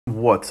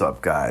What's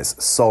up, guys?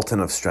 Sultan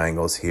of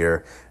Strangles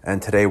here,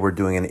 and today we're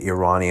doing an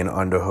Iranian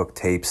underhook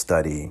tape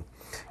study.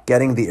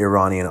 Getting the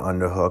Iranian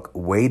underhook,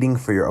 waiting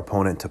for your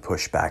opponent to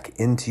push back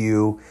into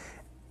you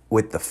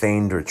with the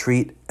feigned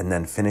retreat, and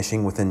then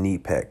finishing with a knee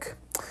pick.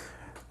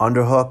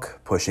 Underhook,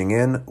 pushing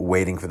in,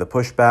 waiting for the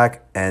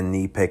pushback, and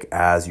knee pick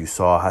as you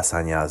saw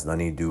Hassan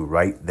Yazdani do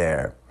right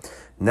there.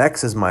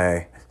 Next is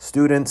my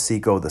student,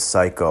 Siko the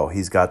Psycho.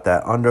 He's got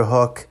that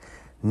underhook,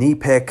 knee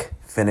pick,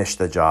 finish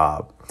the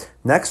job.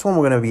 Next one,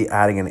 we're going to be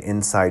adding an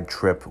inside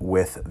trip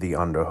with the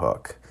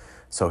underhook.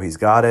 So he's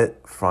got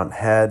it, front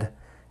head,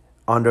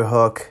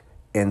 underhook,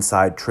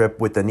 inside trip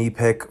with the knee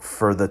pick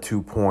for the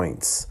 2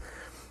 points.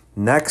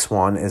 Next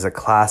one is a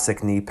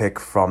classic knee pick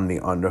from the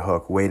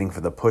underhook, waiting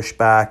for the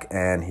pushback,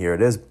 and here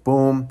it is,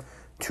 boom,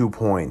 2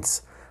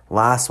 points.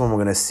 Last one, we're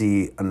going to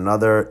see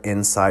another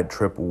inside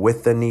trip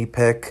with the knee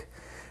pick.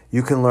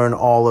 You can learn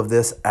all of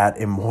this at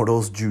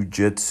Immortals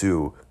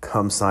Jiu-Jitsu.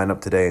 Come sign up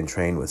today and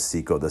train with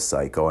Siko the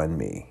Psycho and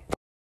me.